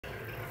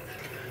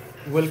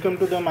Welcome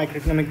to the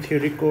Microeconomic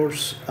Theory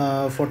course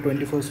for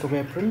 21st of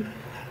April.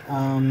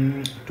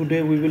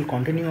 Today we will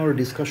continue our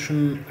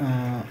discussion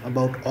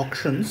about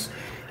auctions.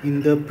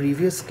 In the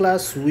previous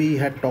class we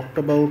had talked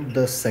about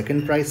the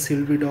second price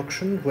sealed bid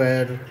auction,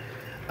 where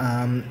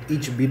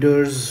each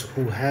bidders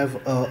who have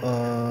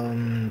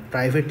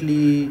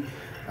privately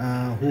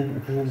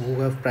who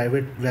have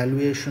private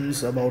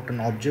valuations about an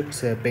object,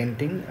 say a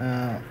painting,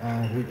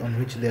 on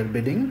which they are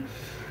bidding,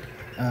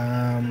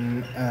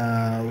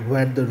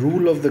 where the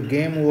rule of the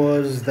game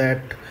was that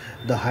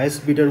the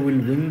highest bidder will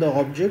win the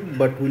object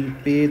but will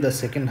pay the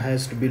second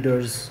highest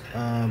bidder's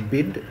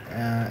bid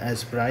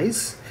as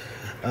price.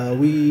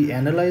 We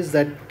analyzed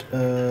that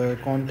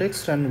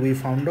context, and we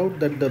found out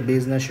that the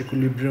Bayes-Nash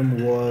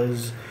equilibrium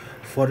was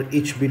for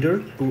each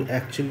bidder to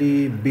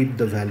actually bid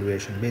the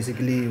valuation.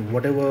 Basically,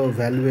 whatever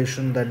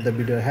valuation that the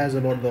bidder has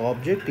about the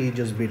object, he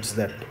just bids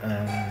that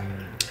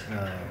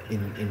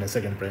in a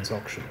second price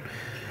auction.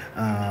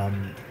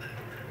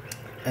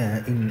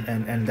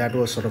 And that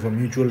was sort of a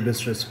mutual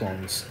based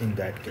response in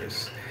that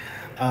case.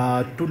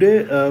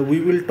 Today we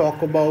will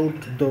talk about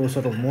the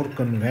sort of more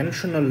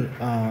conventional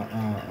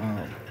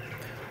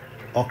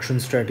auction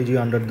strategy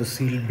under the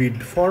sealed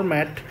bid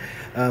format,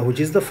 which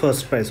is the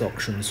first price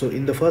auction. So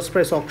in the first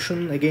price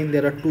auction, again,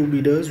 there are two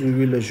bidders, we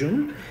will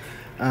assume.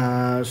 We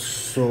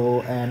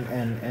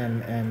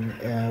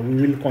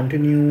will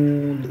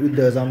continue with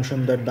the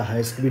assumption that the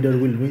highest bidder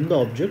will win the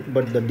object,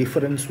 but the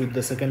difference with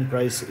the second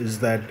price is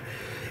that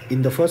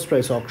in the first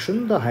price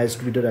auction, the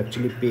highest bidder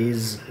actually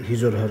pays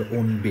his or her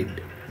own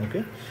bid.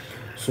 Okay,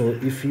 so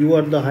if you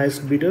are the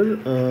highest bidder,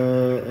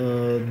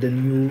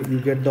 then you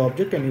get the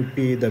object and you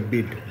pay the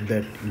bid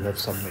that you have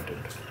submitted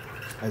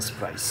as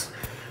price.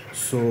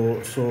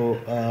 So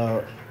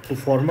to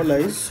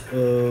formalize,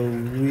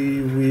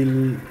 we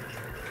will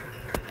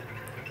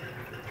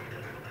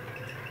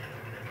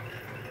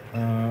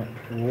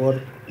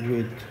work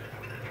with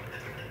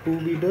two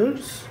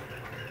bidders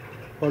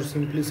for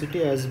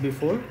simplicity, as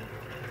before,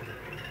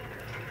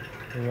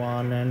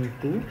 1 and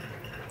 2.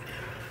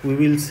 We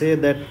will say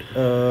that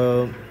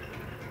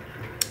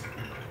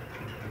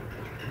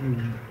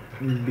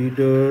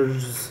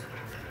bidders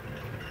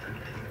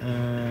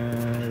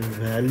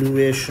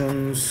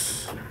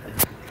valuations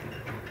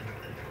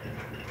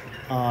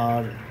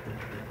are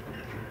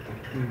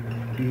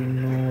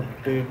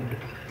denoted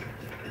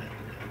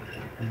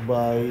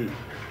by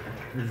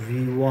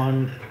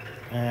V1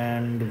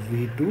 and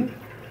V2.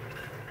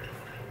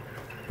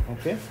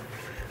 Okay,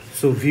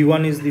 so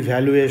V1 is the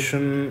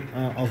valuation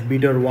of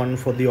bidder 1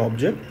 for the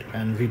object,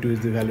 and V2 is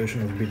the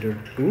valuation of bidder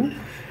 2.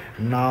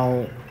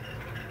 Now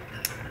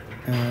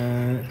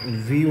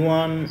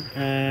V1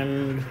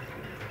 and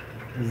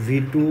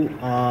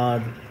V2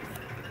 are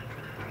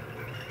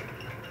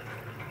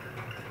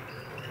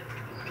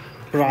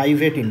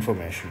private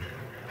information.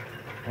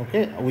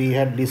 Okay, we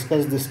had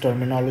discussed this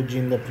terminology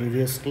in the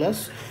previous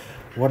class.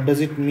 What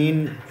does it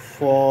mean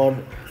for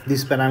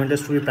these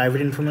parameters to be private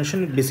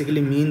information? It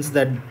basically means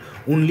that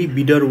only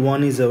bidder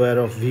 1 is aware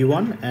of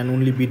V1 and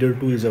only bidder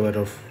 2 is aware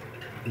of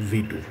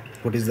V2.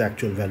 What is the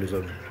actual values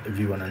of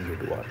V1 and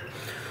V2 are.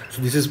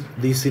 So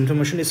this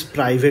information is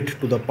private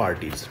to the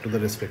parties, to the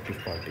respective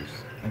parties.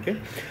 Okay.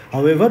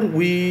 However,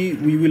 we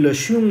will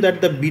assume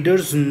that the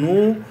bidders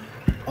know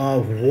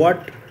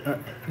what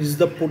is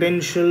the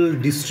potential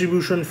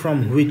distribution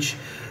from which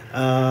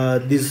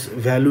these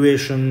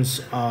valuations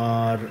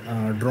are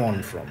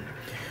drawn from.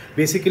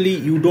 Basically,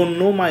 you don't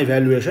know my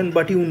valuation,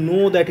 but you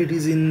know that it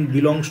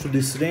belongs to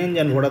this range,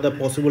 and what are the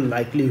possible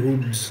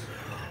likelihoods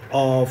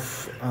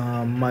of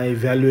my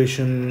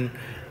valuation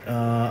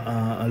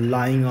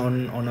lying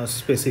on a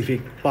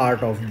specific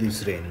part of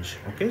this range.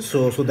 Okay,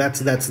 so that's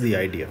the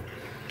idea.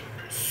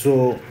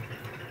 So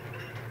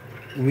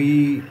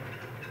we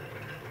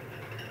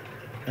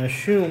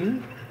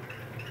assume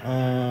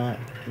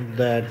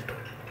that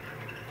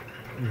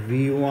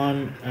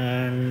V1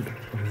 and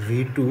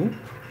V2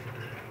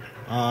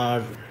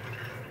 are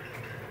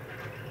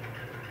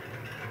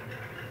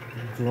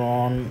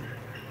drawn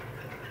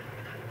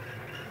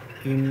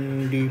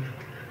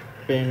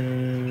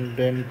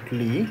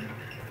independently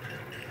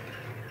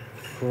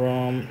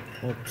from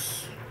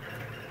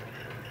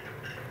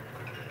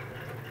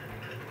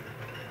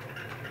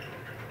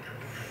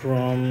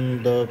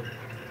the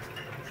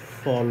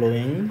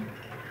following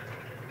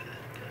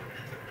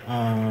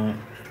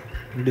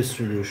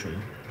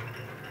distribution.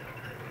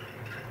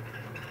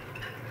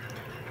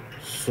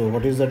 So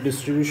what is that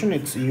distribution?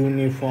 It's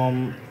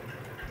uniform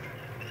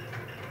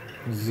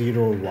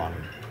 0, 1.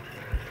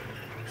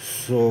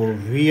 So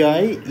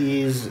Vi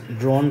is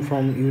drawn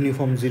from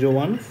uniform 0,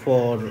 1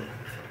 for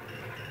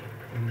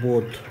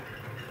both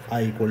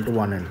I equal to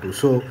 1 and 2.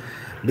 So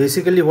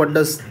basically, what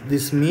does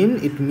this mean?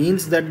 It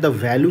means that the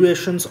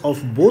valuations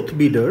of both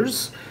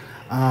bidders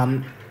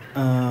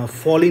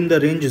fall in the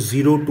range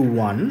 0 to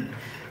 1,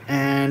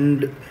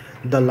 and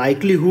the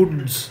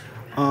likelihoods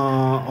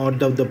or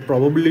the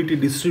probability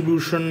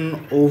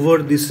distribution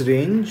over this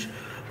range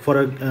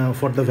for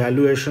the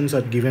valuations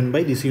are given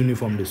by this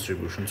uniform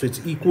distribution. So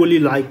it's equally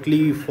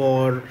likely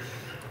for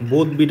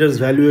both bidders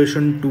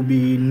valuation to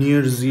be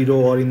near 0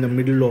 or in the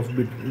middle of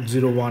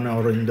 0 1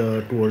 or in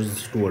the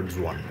towards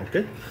 1.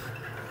 Okay,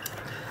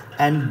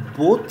 and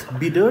both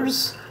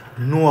bidders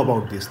know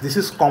about this. This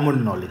is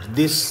common knowledge.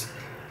 This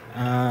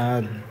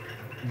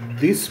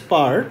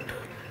part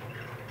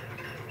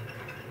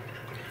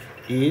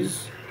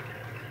is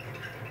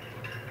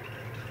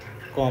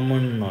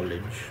common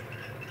knowledge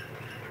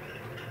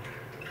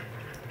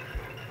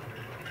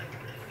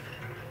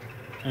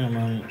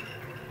among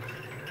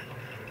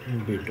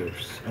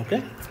bidders.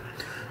 Okay,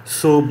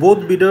 so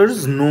both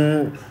bidders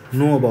know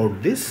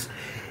about this.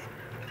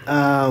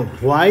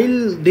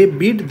 While they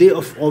bid, they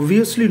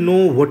obviously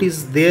know what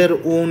is their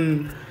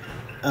own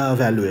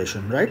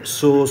valuation, right?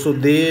 So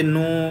they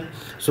know.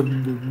 So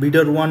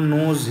bidder 1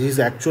 knows his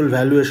actual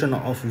valuation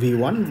of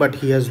V1, but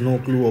he has no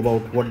clue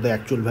about what the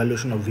actual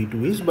valuation of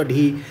V2 is, but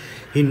he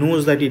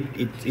knows that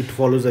it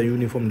follows a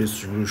uniform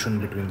distribution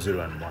between 0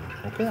 and 1.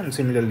 Okay, and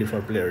similarly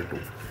for player 2.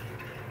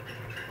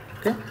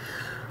 Okay,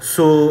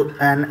 so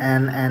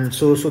and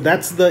so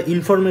that's the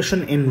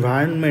information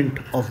environment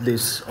of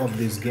this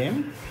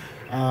game.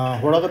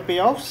 What are the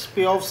payoffs?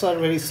 Payoffs are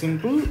very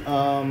simple.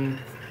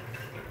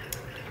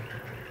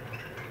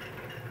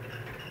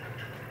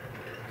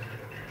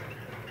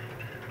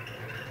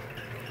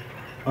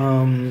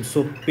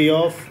 So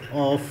payoff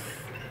of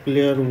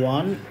player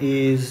 1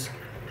 is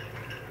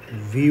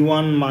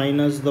V1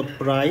 minus the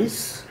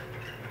price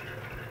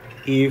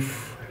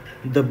if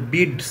the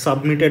bid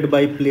submitted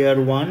by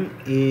player 1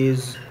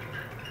 is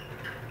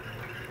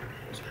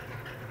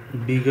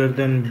bigger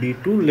than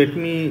B2.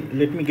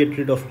 Let me get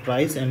rid of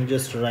price and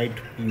just write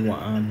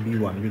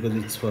B1 because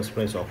it's first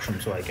price auction,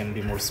 so I can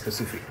be more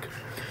specific.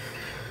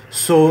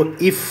 So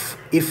if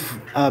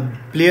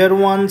player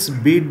 1's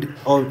bid,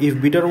 or if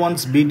bidder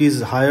 1's bid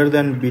is higher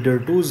than bidder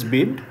 2's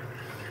bid,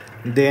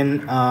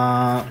 then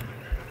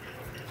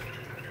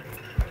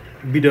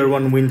bidder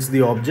 1 wins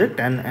the object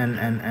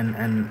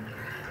and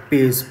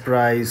pays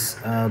price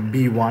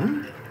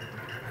B1,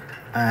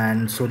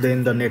 and so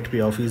then the net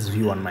payoff is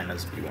V1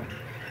 minus B1.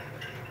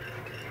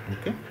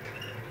 Okay,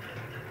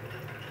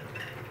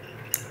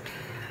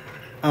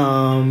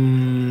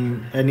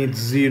 and it's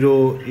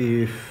 0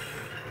 if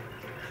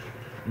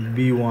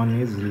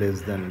B1 is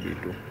less than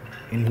B2,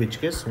 in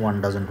which case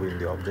 1 doesn't win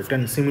the object.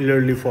 And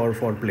similarly for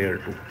player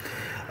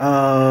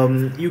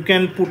 2, you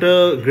can put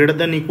a greater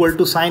than equal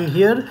to sign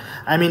here.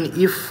 I mean,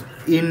 if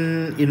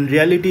in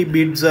reality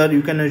bids are,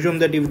 you can assume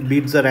that if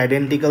bids are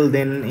identical,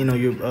 then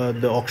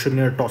the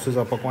auctioneer tosses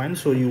up a coin,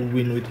 so you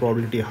win with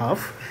probability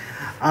half.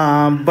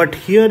 But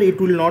here it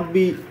will not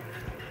be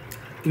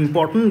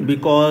important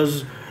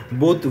because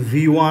both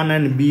V1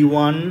 and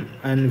B1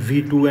 and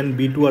V2 and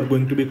B2 are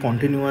going to be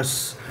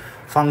continuous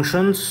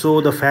functions, so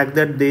the fact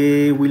that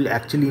they will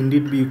actually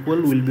indeed be equal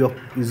will be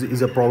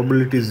is a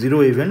probability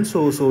 0 event.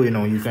 So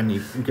you can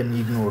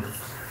ignore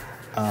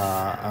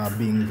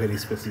being very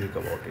specific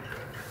about it.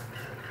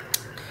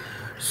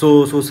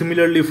 So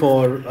similarly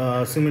for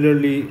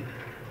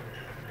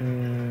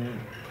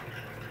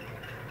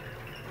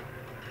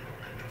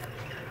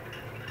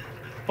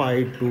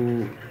pi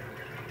 2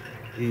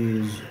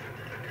 is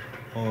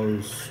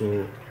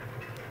also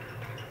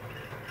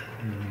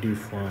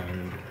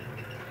defined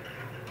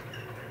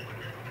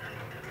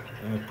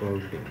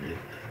accordingly.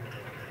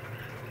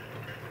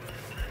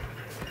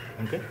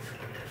 Okay,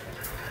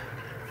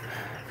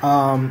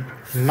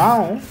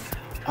 now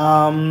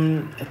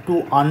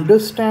to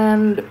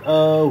understand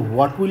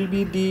what will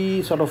be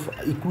the sort of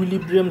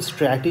equilibrium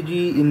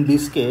strategy in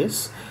this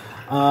case,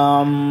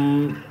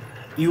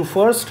 you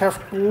first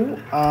have to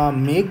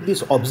make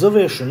this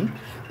observation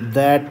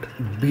that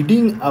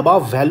bidding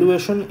above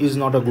valuation is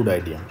not a good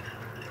idea,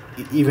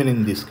 even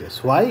in this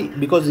case. Why?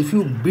 Because if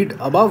you bid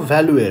above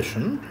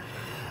valuation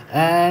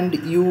and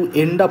you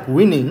end up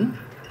winning,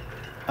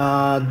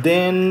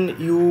 then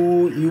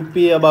you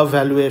pay above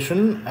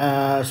valuation,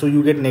 so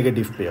you get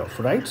negative payoff,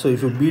 right? So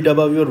if you bid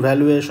above your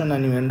valuation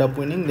and you end up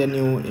winning, then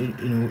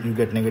you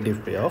get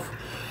negative payoff.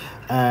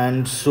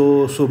 And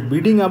so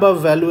bidding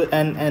above value,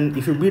 and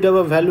if you bid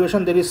above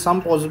valuation, there is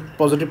some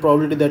positive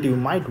probability that you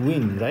might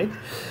win, right?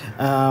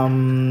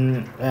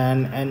 And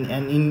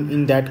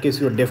in that case,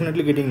 you are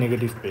definitely getting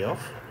negative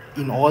payoff.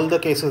 In all the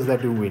cases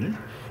that you win,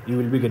 you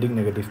will be getting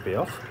negative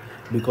payoff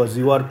because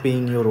you are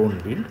paying your own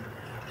bid.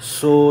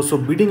 So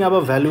bidding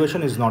above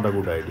valuation is not a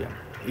good idea.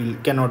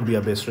 It cannot be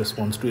a best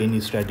response to any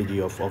strategy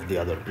of the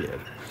other player.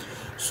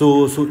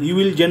 So you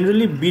will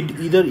generally bid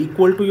either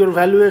equal to your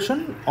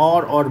valuation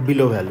or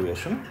below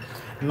valuation.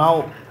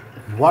 Now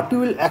what you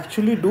will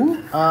actually do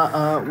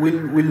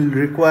will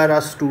require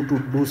us to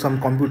do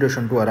some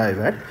computation to arrive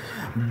at,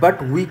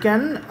 but we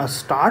can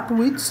start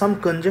with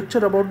some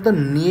conjecture about the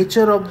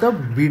nature of the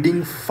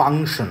bidding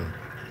function.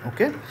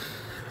 Okay,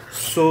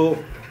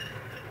 so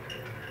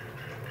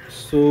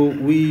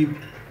we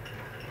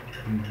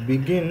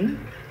begin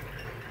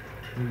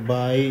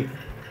by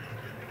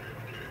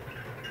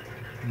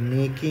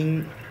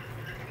making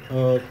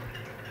a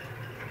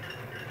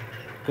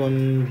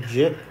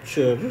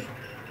conjecture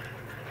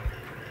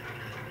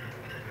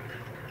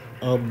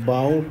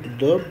about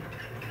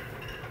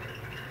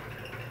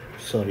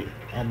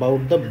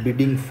the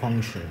bidding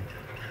function.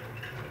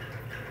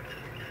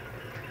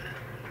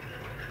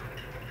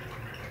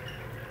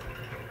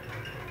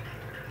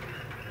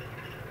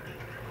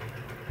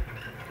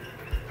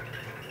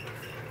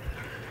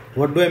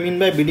 What do I mean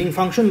by bidding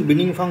function?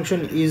 Bidding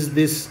function is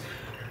this: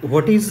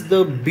 what is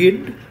the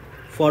bid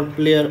for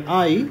player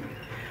I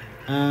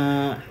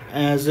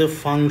as a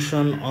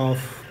function of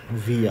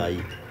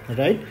Vi,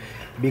 right?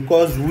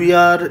 Because we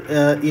are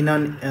in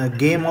a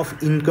game of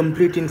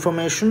incomplete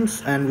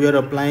informations, and we are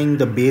applying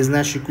the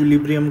Bayes-Nash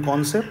equilibrium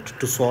concept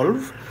to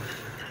solve.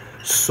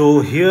 So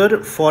here,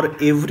 for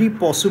every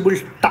possible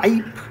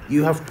type,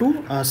 you have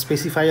to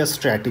specify a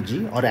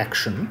strategy or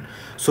action.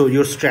 So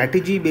your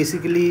strategy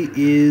basically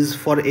is,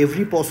 for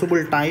every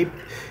possible type,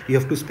 you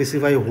have to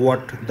specify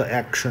what the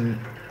action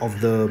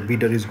of the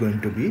bidder is going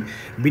to be.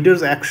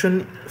 Bidder's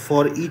action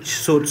for each.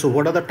 So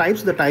what are the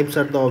types? The types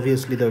are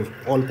obviously the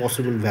all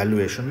possible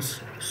valuations.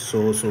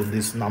 So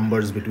these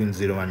numbers between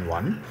 0 and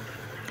 1.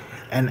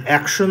 And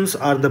actions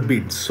are the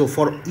bids. So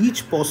for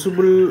each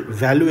possible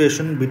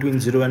valuation between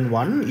 0 and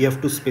 1, you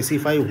have to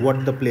specify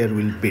what the player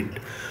will bid.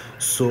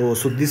 So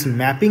this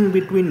mapping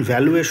between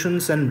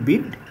valuations and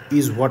bid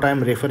is what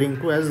I'm referring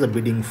to as the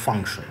bidding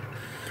function,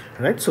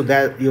 right? So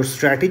that your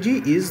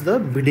strategy is the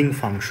bidding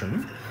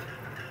function,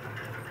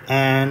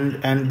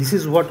 and this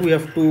is what we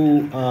have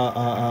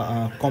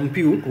to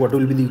compute. What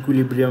will be the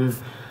equilibrium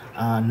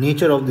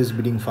nature of this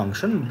bidding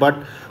function?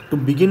 But to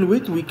begin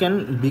with, we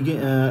can begin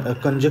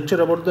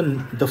conjecture about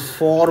the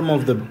form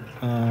of the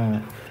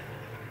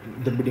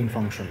bidding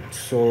function.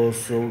 So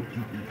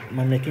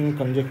I'm making a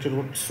conjecture.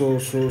 So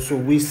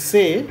we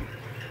say.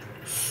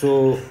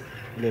 So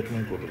let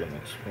me go to the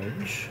next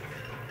page.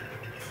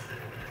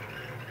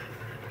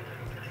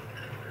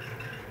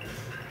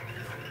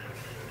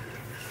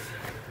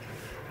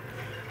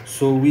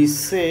 So we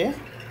say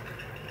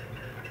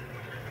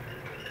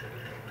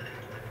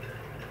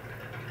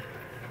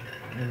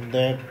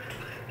that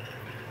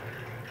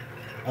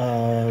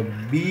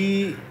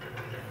Bj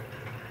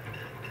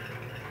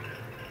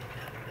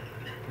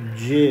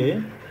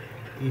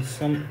is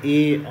some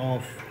A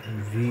of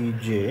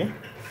Vj,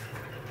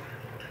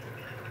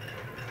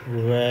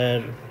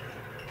 where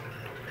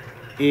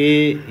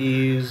A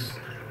is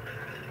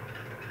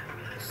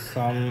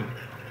some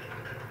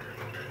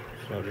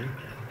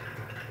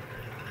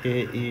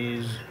A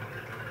is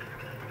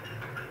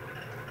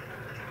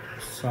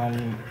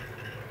some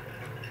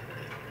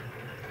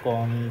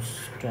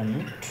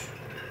constant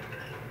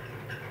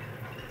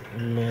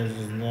less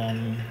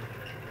than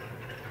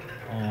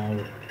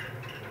or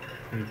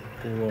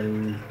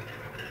equal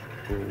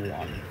to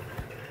 1.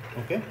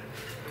 Okay,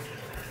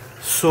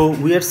 so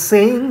we are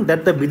saying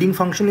that the bidding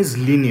function is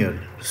linear.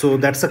 So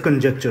that's a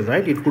conjecture,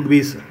 right? It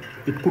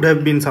could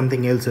have been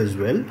something else as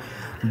well,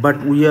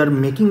 but we are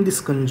making this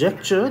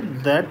conjecture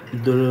that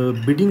the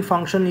bidding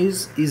function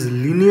is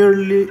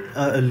linearly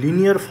a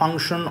linear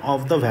function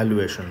of the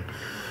valuation.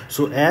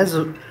 So as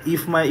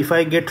if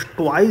I get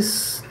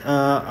twice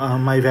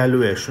my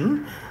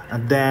valuation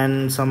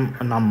than some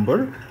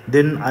number,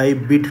 then I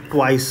bid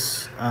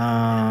twice.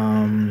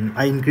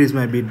 I increase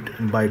my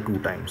bid by 2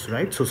 times,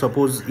 right? So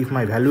suppose if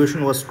my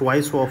valuation was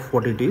twice of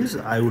what it is,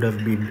 I would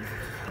have bid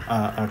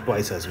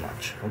twice as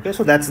much. Okay,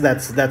 so that's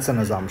an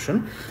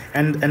assumption,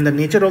 and the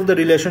nature of the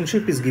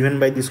relationship is given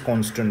by this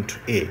constant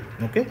A.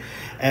 Okay,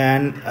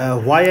 and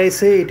why I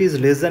say it is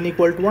less than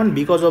equal to 1?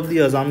 Because of the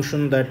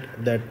assumption that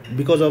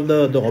because of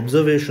the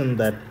observation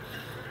that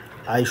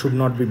I should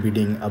not be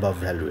bidding above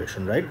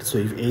valuation, right? So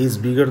if A is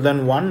bigger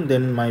than 1,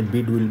 then my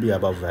bid will be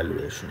above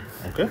valuation.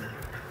 Okay.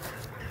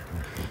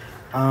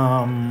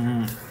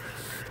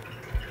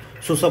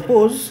 So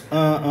suppose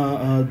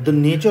the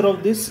nature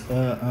of this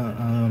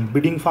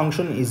bidding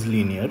function is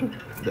linear.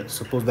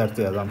 Suppose that's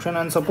the assumption,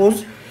 and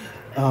suppose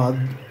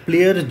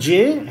player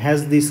J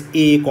has this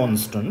A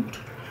constant.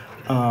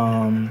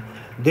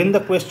 Then the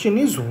question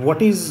is,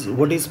 what is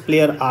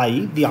player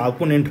I, the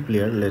opponent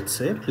player? Let's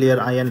say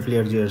player I and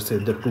player J are, say,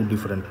 the two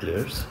different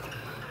players.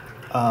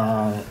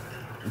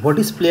 What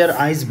is player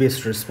I's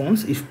best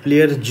response if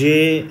player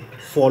J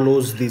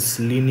follows this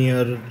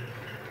linear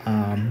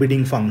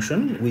bidding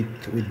function with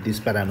this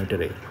parameter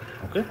A?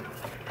 Okay,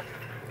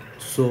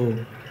 so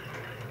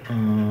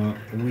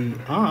we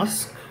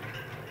ask,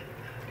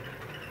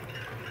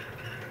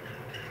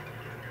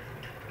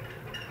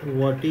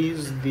 what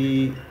is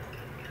the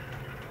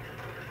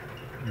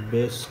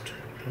best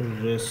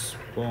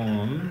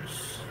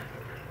response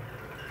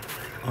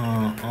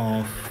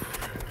of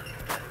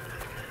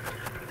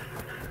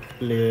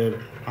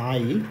player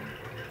I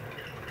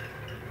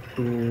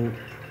to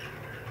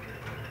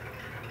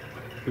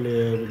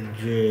player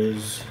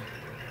J's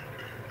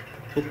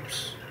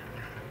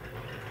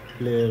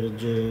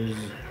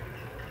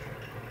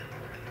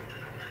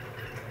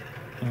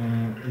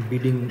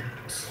bidding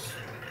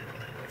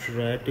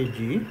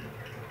strategy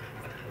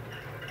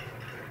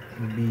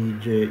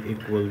Bj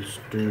equals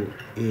to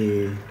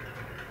A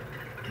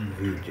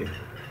Vj.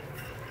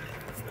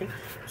 Okay,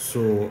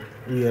 so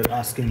we are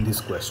asking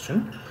this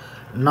question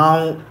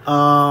now.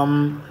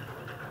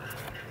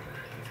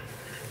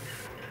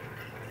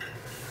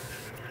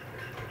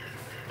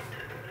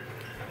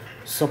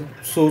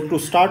 So to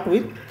start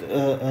with,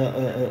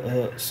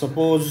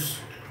 suppose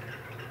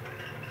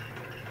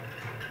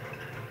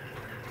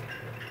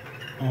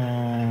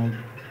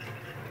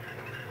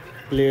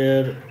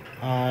player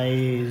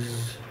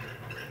i's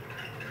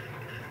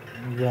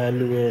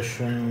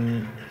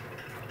valuation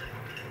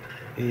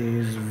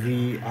is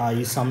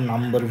vi, some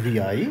number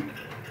vi,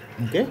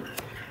 okay,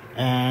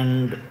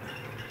 and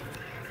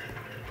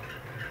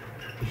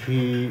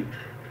he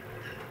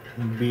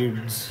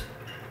bids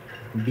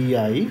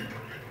bi.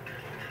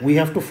 We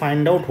have to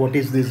find out what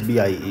is this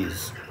bi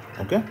is,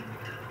 okay.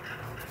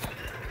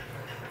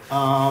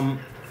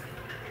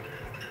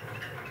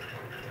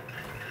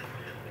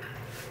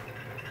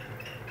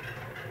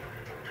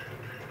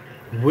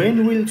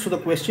 When will, so the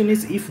question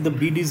is, if the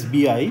bid is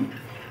bi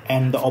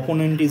and the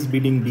opponent is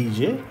bidding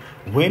bj,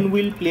 when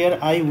will player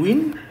I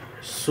win?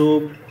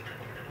 So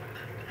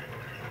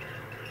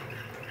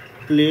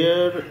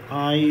player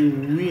I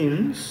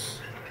wins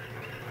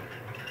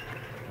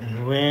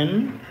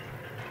when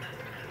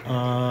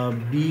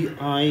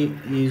bi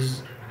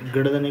is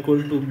greater than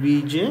equal to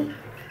bj,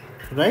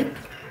 right?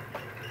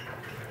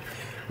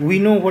 We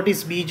know what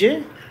is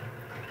bj.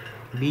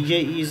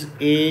 Bj is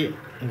a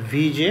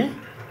vj,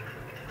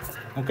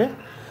 okay.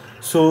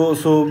 So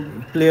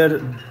player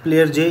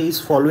j is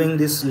following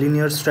this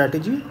linear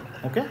strategy,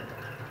 okay.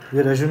 We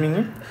are assuming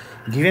it.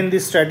 Given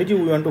this strategy,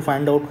 we want to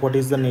find out what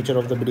is the nature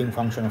of the bidding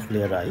function of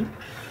player I.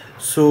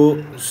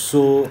 So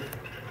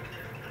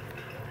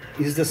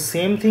is the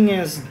same thing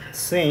as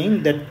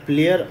saying that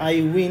player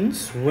I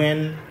wins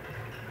when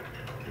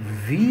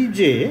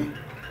vj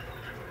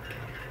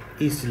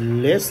is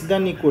less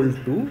than equal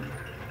to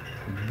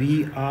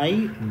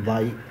bi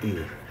by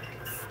a,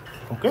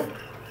 okay,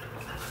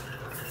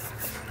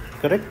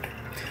 correct.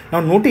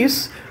 Now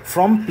notice,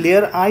 from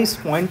player i's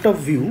point of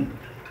view,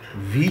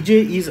 vj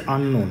is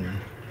unknown.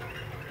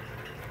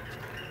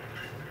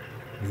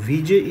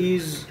 Vj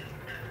is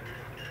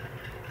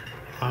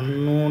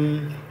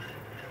unknown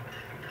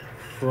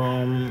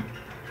from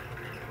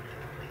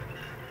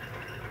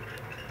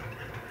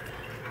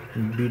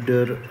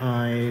bidder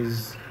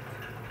i's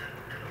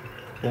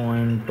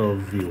point of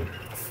view,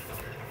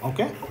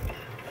 okay,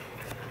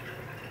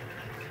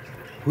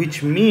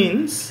 which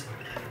means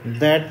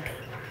that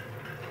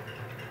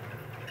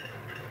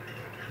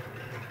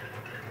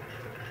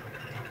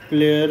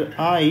player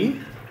I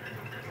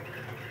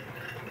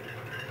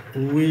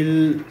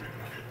will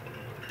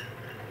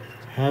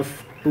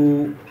have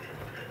to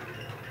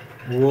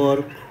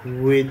work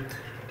with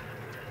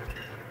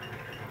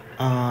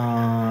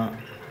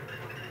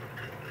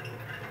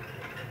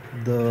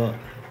the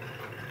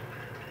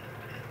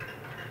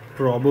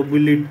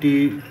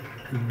probability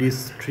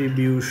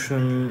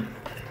distribution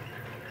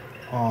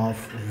of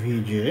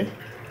Vj,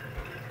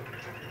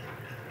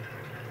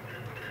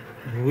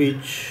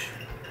 which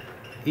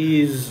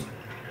is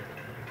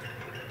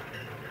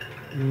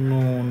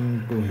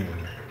known to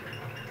him.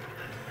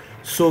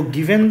 So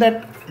given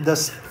that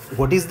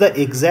what is the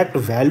exact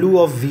value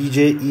of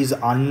Vj is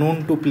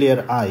unknown to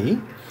player I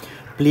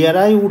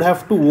would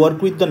have to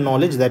work with the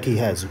knowledge that he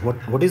has.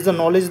 What is the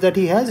knowledge that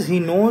he has? He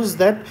knows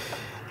that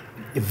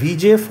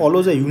Vj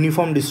follows a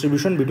uniform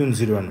distribution between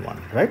 0 and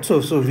 1, right? So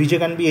Vj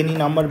can be any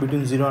number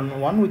between 0 and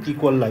 1 with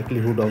equal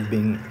likelihood of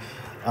being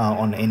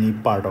on any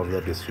part of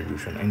the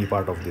distribution, any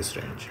part of this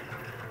range.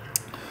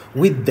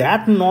 With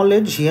that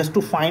knowledge, he has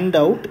to find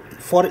out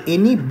for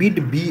any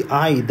bid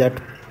bi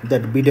that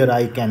bidder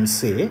I can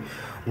say,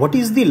 what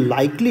is the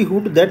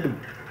likelihood that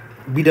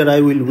bidder I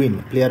will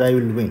win, player I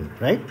will win,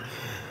 right?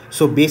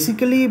 So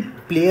basically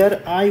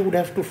player I would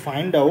have to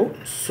find out,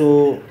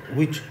 so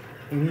which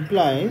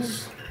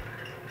implies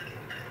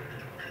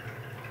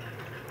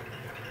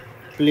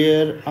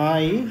player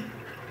I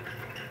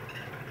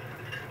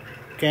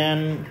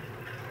can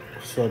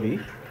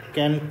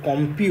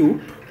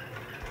compute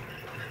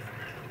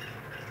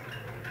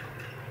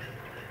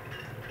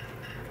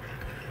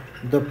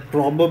the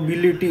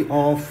probability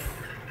of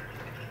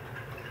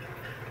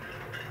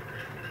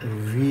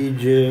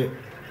Vj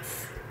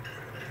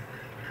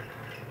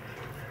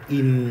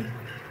in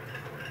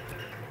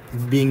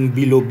being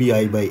below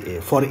bi by a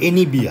for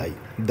any bi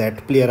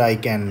that player I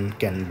can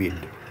bid,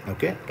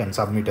 okay, can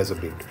submit as a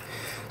bid.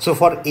 So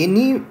for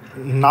any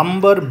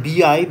number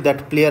bi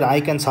that player I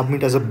can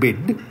submit as a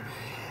bid,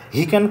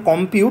 he can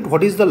compute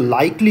what is the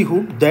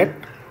likelihood that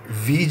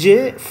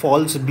Vj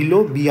falls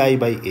below bi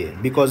by a,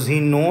 because he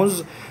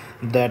knows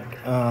that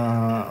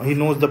he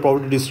knows the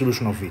probability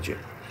distribution of Vj.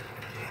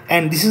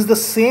 And this is the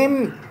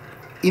same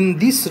in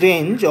this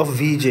range of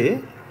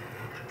Vj.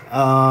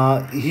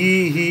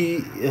 He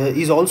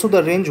is also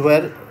the range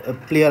where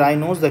player I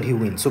knows that he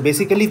wins. So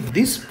basically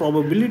this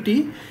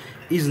probability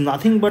is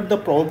nothing but the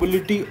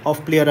probability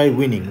of player I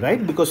winning,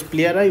 right? Because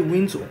player I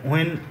wins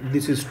when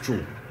this is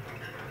true,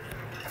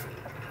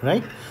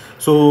 right?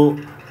 So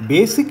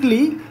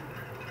basically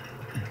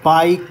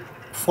by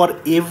for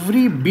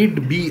every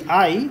bid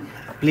bi,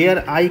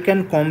 player I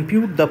can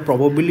compute the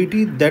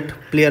probability that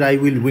player I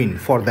will win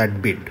for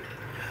that bid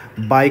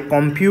by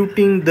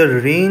computing the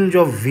range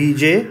of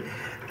vj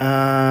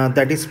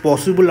that is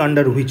possible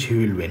under which he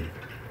will win.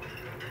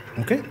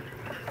 Okay,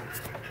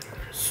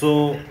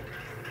 so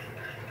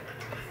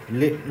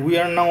we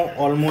are now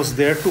almost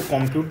there to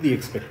compute the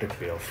expected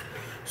payoff.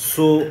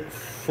 So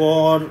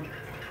for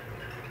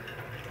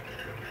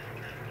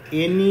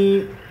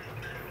any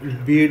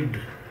bid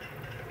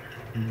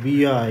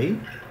bi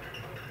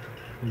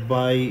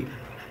by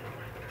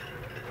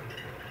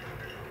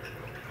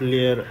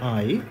player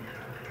I,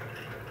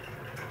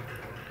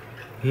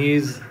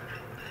 his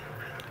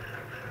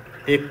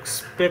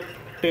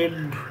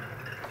expected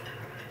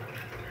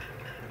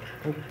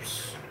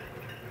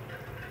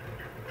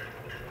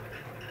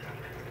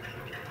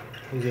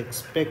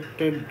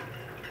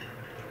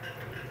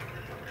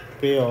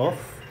payoff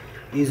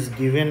is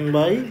given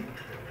by,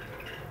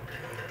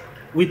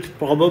 with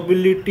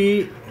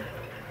probability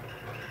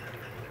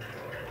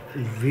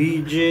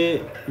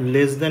vj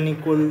less than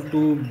equal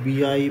to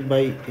bi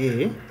by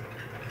a,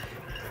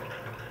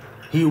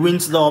 he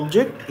wins the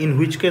object, in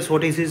which case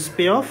what is his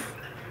payoff?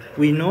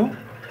 We know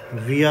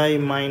vi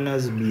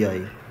minus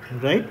bi,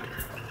 right?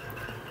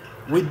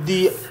 With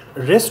the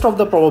rest of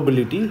the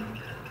probability,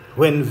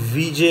 when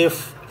vj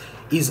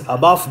is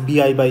above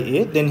bi by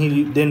a,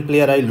 then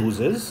player I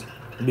loses,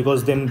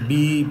 because then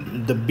the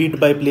bid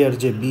by player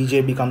j,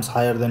 bj becomes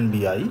higher than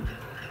bi,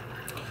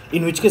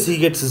 in which case he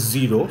gets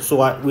 0.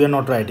 So we are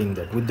not writing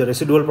that. With the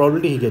residual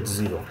probability he gets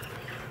 0.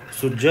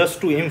 So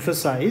just to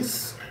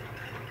emphasize,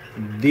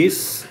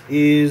 this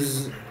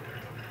is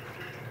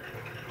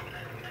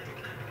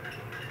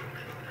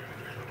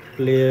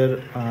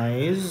player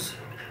I's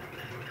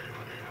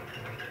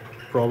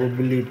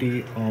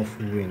probability of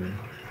win,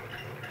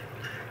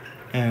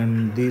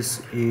 and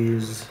this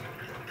is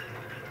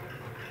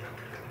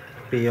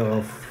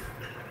payoff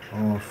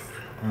of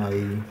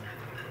I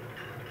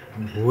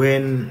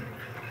when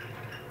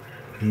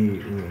he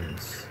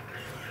wins.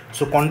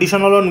 So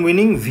conditional on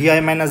winning, vi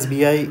minus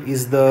bi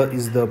is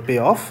the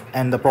payoff,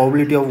 and the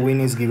probability of win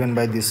is given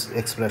by this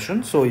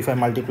expression. So if I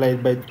multiply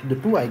it by the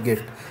 2, I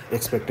get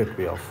expected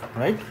payoff,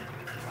 right?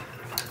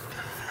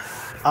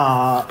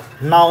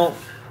 Now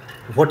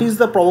what is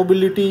the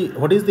probability,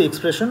 what is the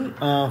expression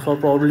for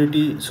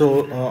probability,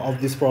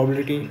 of this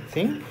probability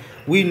thing?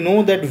 We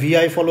know that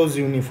vi follows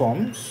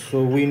uniform,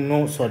 so we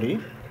know,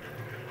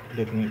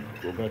 let me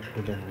go back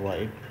to the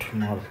white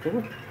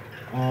marker.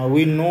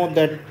 We know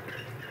that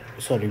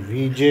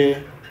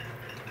vj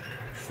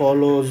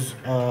follows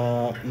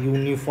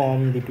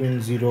uniform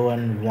between 0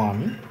 and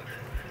 1,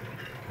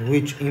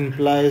 which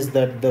implies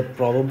that the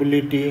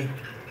probability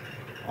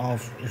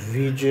of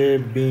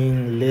vj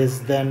being less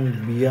than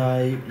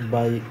bi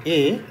by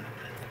a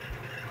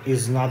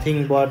is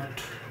nothing but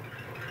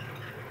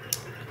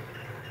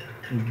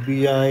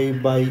bi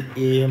by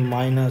a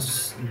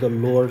minus the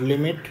lower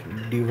limit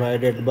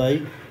divided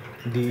by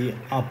the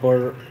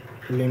upper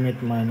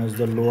limit minus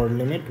the lower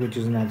limit, which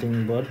is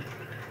nothing but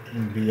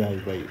bi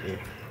by a.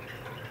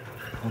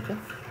 Okay,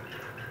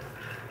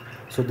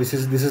 so this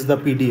is the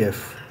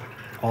PDF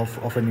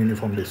of an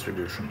uniform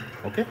distribution.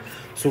 Okay,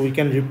 so we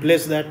can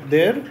replace that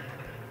there.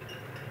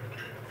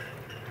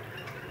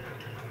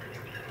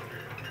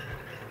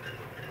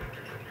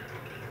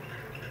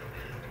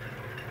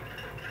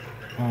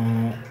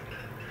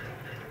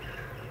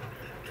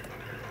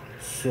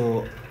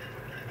 So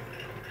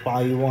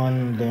pi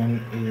 1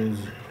 then is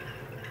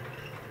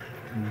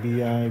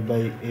bi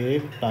by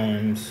a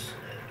times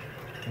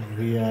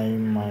vi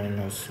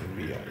minus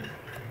bi.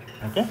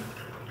 Okay,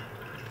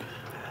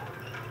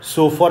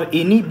 so for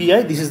any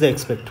bi, this is the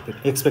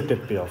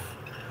expected payoff.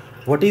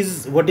 What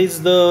is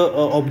the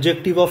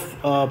objective of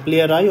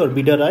player I or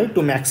bidder I?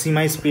 To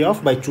maximize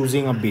payoff by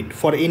choosing a bid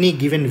for any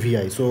given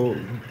vi. So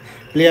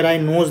player I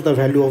knows the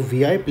value of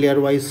vi,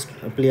 player I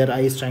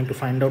is trying to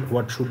find out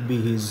what should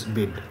be his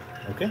bid.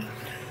 Okay,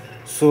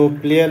 so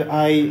player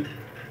I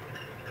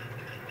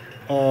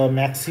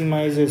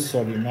maximizes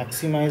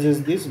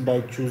this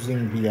by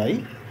choosing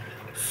bi.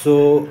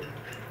 So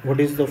what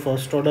is the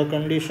first order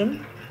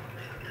condition?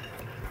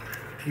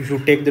 If you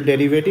take the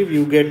derivative,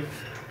 you get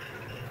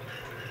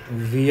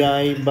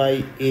vi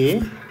by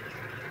a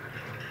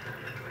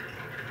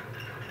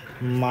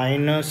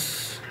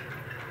minus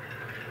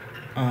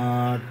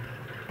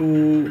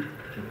 2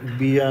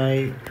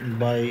 bi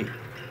by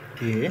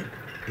a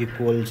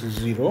equals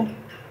 0,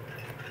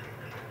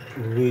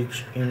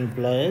 which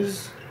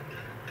implies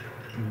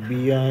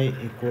bi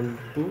equal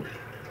to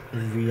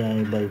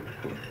vi by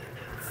 2.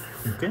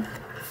 Okay,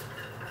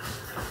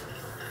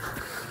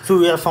 so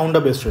we have found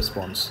a best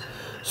response.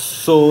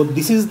 So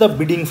this is the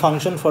bidding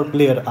function for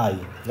player I,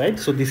 right?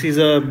 So this is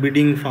a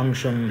bidding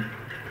function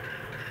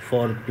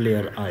for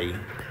player I,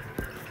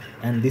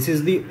 and this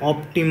is the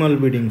optimal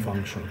bidding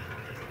function.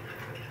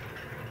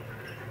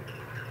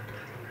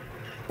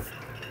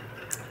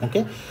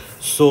 Okay,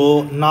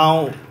 so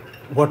now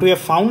what we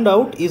have found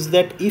out is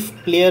that if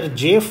player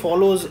J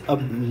follows a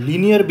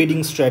linear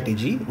bidding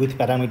strategy with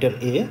parameter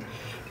A,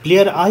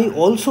 player I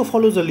also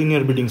follows a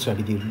linear bidding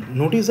strategy.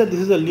 Notice that this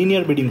is a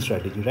linear bidding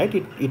strategy, right?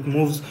 Bid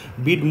moves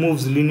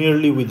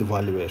linearly with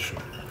valuation,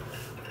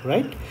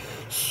 right?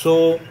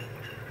 So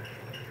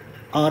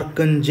our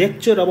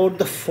conjecture about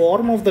the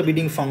form of the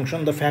bidding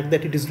function, the fact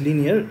that it is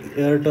linear,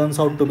 turns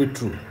out to be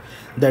true.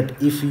 That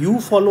if you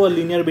follow a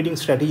linear bidding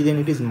strategy, then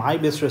it is my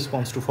best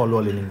response to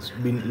follow a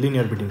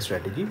linear bidding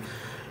strategy,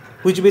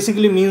 which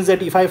basically means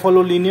that if I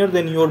follow linear,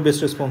 then your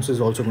best response is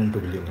also going to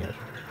be linear.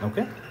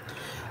 Okay.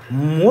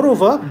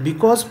 Moreover,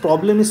 because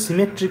problem is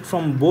symmetric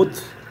from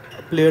both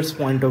players'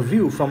 point of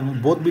view,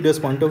 from both bidders'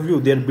 point of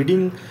view,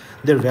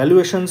 their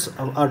valuations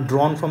are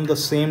drawn from the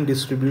same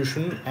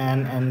distribution,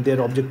 and their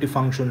objective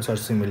functions are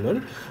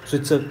similar. So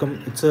it's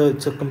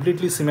a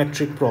completely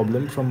symmetric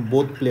problem from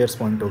both players'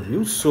 point of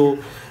view. So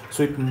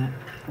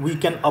we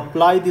can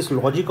apply this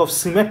logic of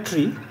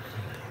symmetry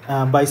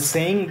by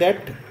saying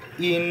that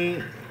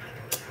in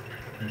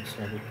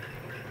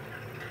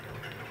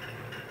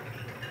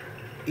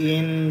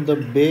the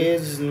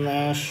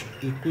Bayes-Nash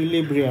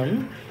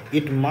equilibrium,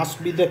 it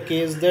must be the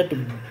case that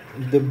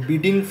the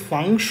bidding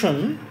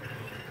function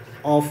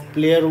of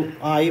player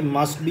I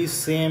must be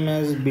same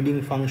as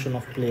bidding function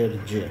of player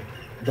J.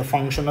 The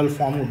functional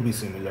form would be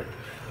similar,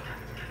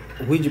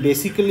 which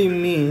basically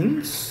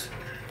means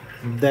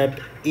that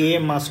A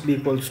must be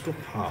equals to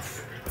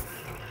half,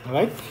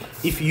 right?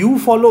 If you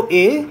follow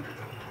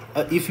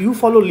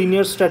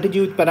linear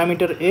strategy with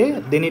parameter A,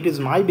 then it is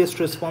my best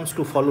response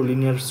to follow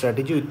linear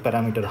strategy with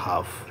parameter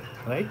half,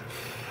 right?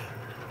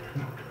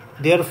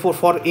 Therefore,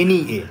 for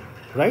any A,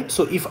 right?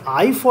 So if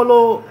I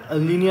follow a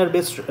linear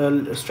based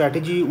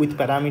strategy with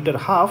parameter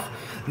half,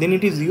 then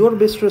it is your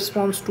best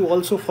response to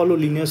also follow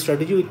linear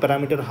strategy with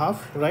parameter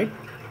half, right?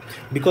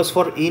 Because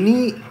for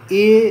any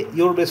A,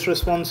 your best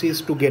response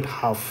is to get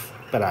half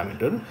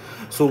parameter.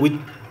 So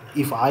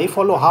if I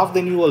follow half,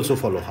 then you also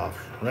follow half,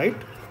 right?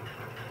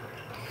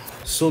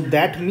 So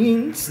that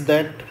means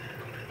that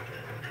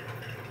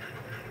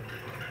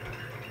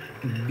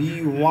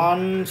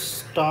B1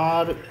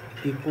 star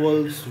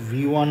equals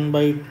V1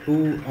 by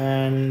 2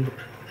 and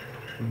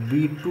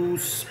B2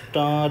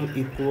 star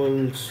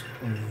equals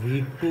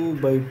V2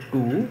 by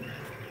 2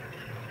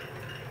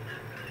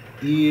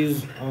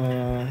 is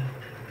a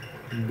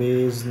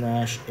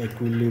Bayes-Nash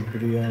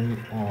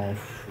equilibrium of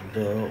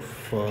the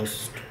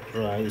first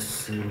price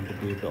sealed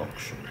bid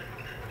auction.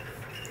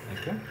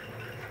 Okay.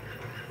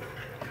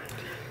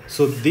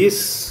 So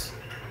this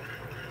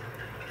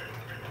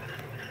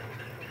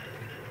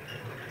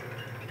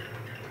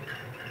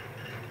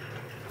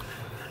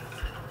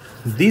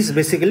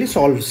basically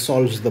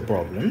solves the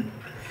problem.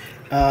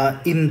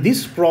 In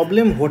this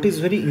problem, what is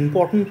very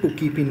important to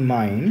keep in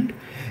mind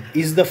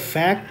is the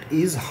fact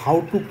is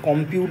how to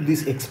compute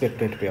this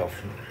expected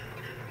payoff.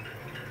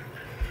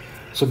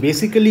 So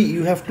basically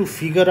you have to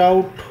figure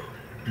out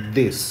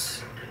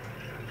this.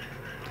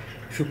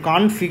 If you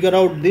can't figure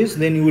out this,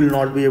 then you will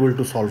not be able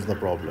to solve the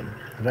problem,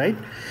 right?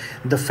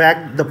 The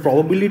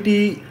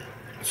probability,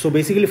 so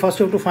basically first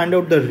you have to find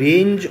out the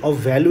range of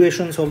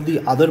valuations of the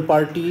other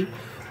party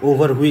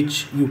over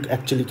which you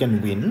actually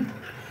can win.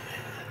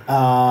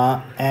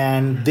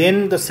 And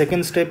then the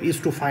second step is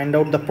to find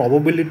out the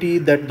probability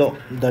that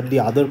the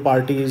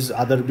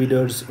other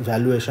bidders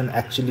valuation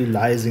actually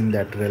lies in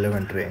that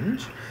relevant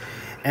range,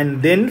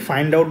 and then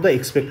find out the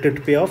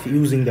expected payoff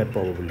using that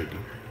probability.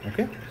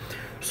 Okay,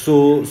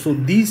 so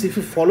these, if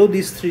you follow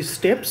these three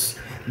steps,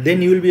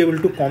 then you will be able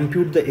to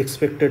compute the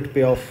expected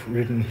payoff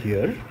written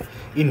here,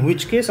 in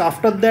which case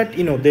after that,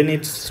 then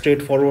it's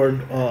straightforward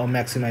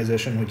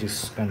maximization, which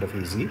is kind of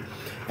easy.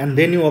 And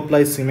then you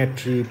apply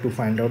symmetry to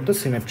find out the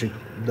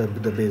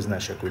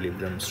Bayes-Nash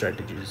equilibrium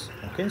strategies.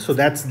 Okay, so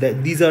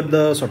these are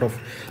the sort of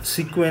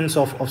sequence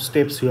of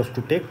steps you have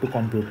to take to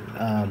compute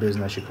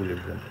Bayes-Nash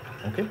equilibrium.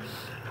 Okay.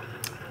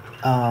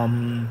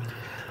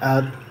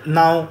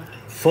 Now,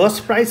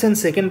 first price and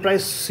second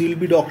price sealed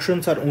bid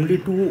auctions are only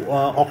two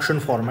auction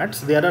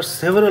formats. There are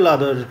several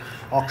other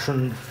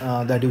auctions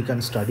that you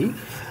can study.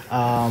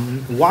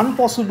 One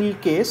possible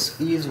case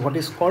is what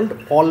is called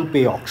all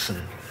pay auction.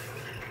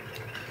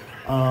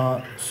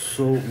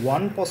 So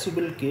one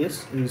possible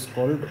case is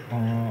called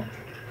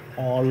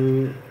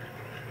all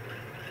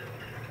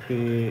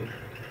pay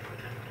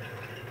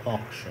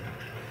auction.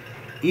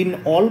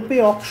 In all pay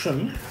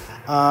auction,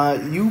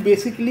 you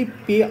basically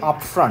pay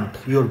upfront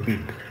your bid,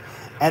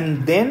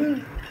 and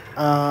then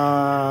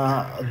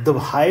the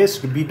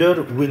highest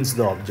bidder wins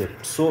the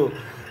object. So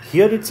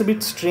here it's a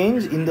bit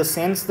strange in the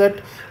sense that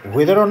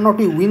whether or not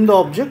you win the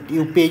object,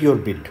 you pay your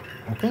bid.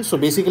 Okay, so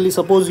basically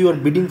suppose you are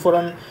bidding for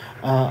an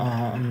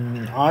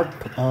art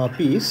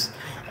piece,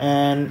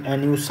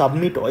 and you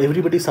submit,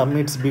 everybody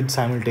submits bid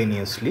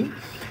simultaneously,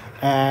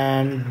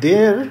 and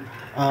there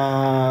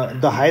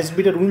the highest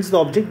bidder wins the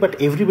object, but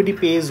everybody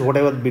pays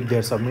whatever bid they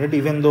are submitted,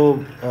 even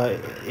though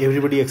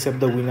everybody except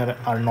the winner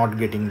are not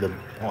getting the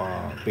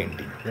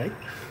painting, right?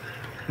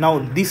 Now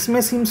this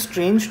may seem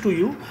strange to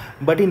you,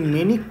 but in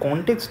many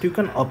contexts you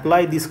can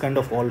apply this kind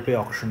of all pay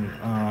auction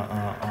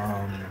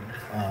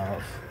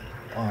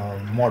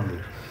model.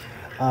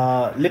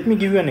 Let me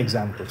give you an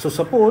example. So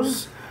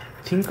suppose,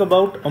 think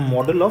about a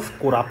model of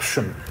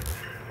corruption.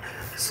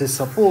 So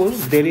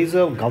suppose there is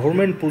a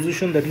government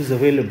position that is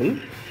available,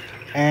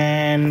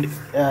 and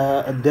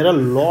there are a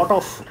lot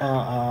of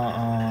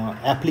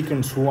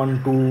applicants who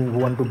want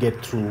to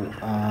get through,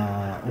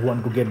 who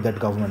want to get that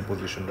government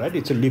position, right?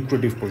 It's a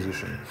lucrative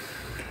position,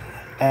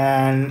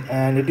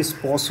 and it is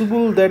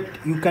possible that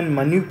you can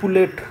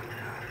manipulate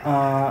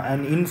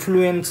and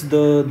influence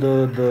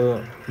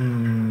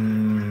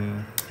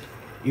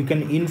you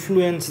can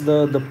influence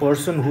the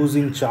person who's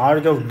in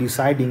charge of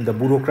deciding, the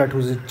bureaucrat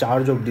who's in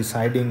charge of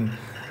deciding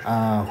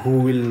who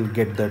will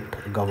get that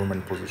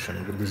government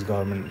position, this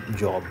government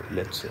job,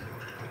 let's say.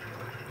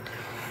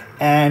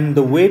 And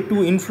the way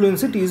to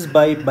influence it is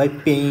by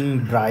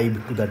paying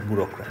bribe to that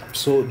bureaucrat.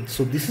 So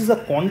this is a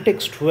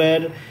context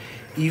where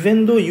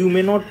even though you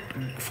may not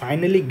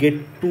finally get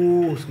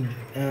to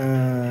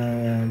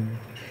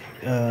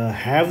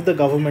have the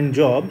government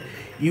job,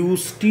 you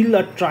still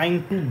are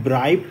trying to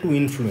bribe to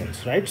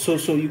influence, right? So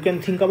you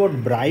can think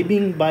about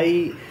bribing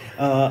by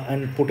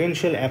and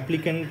potential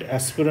applicant,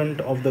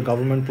 aspirant of the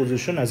government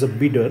position as a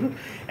bidder,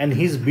 and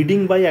he's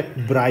bidding by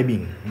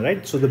bribing,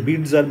 right? So the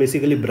bids are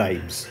basically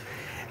bribes,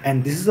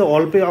 and this is a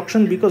all pay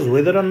auction, because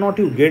whether or not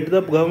you get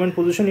the government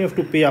position, you have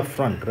to pay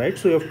upfront, right?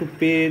 So you have to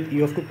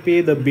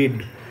pay the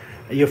bid,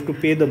 you have to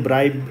pay the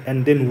bribe,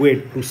 and then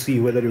wait to see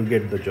whether you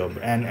get the job.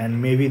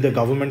 And maybe the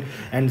government,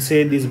 and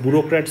say this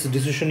bureaucrat's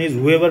decision is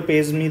whoever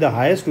pays me the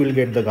highest will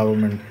get the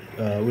government,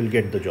 will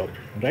get the job,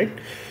 right?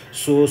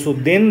 So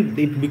then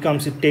it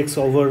takes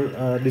over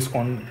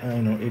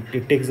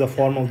it takes the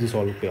form of this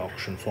all pay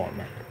auction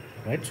format,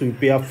 right? So you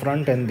pay up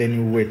front, and then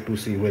you wait to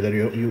see whether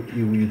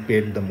you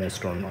paid the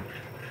most or not,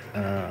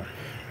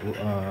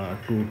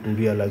 to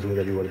realize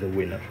whether you are the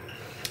winner.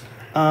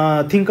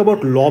 Think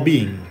about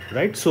lobbying,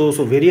 right? So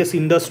various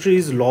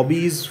industries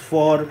lobbies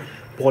for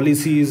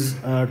policies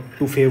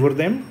to favor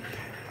them,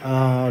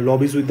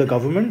 lobbies with the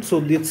government.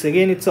 So this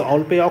again, it's a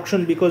all pay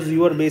auction, because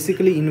you are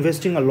basically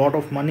investing a lot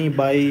of money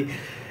by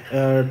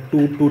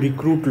to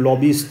recruit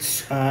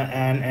lobbyists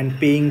and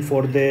paying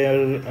for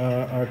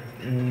their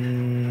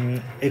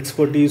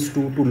expertise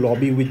to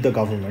lobby with the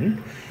government,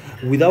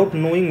 without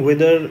knowing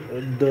whether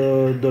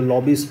the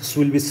lobbyists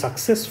will be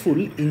successful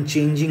in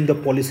changing the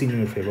policy in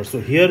your favor.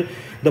 So here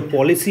the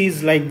policy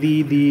is like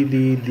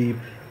the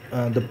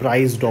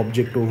prized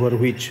object over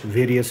which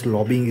various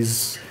lobbying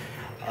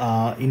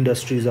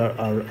industries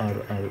are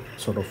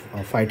sort of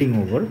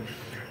fighting over.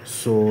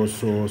 So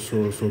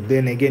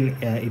then again,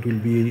 it will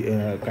be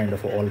kind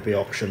of an all pay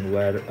auction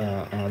where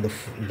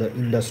the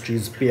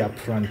industries pay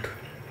upfront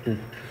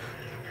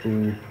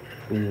to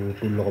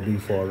lobby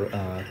for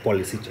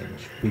policy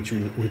change,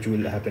 which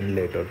will happen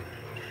later,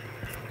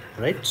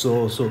 right?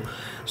 So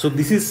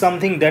this is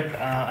something that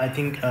I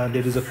think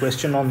there is a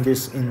question on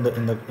this in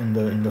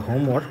the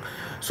homework.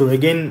 So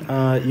again,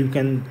 you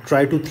can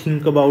try to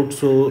think about.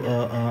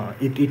 So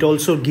it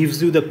also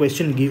gives you, the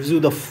question gives you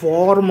the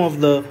form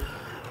of the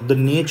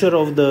nature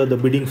of the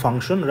bidding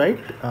function, right?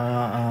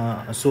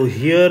 So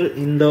here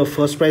in the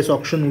first price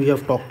auction we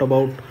have talked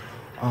about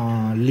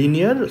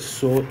linear.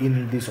 So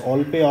in this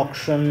all pay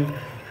auction,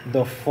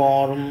 the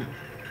form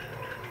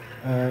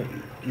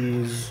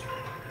is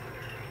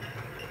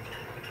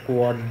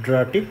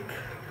quadratic,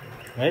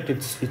 right?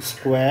 It's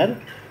square.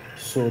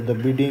 So the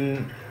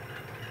bidding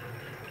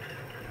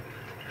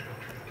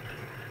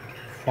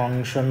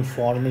function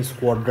form is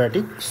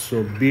quadratic.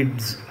 So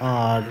bids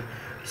are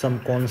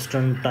some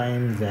constant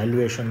time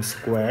valuation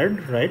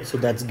squared, right? So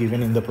that's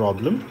given in the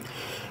problem.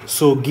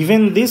 So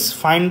given this,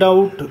 find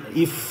out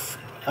if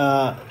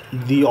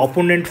the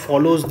opponent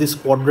follows this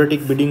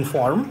quadratic bidding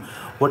form,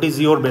 what is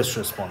your best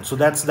response? So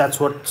that's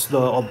what's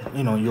the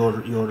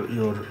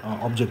your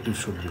objective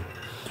should be.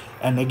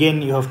 And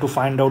again, you have to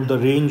find out the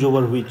range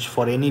over which,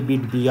 for any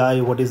bid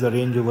bi, what is the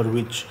range over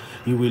which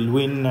you will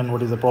win, and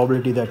what is the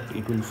probability that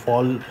it will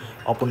fall,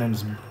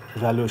 opponent's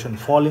valuation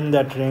fall in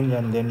that range,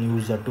 and then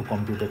use that to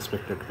compute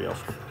expected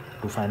payoff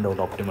to find out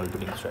optimal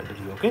bidding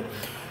strategy. Okay,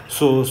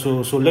 so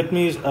let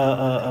me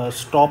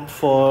stop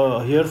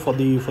for here for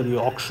the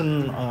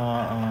auction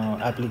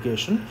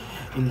application.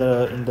 In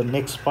the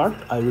next part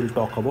I will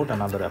talk about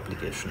another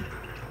application.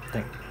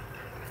 Thank you.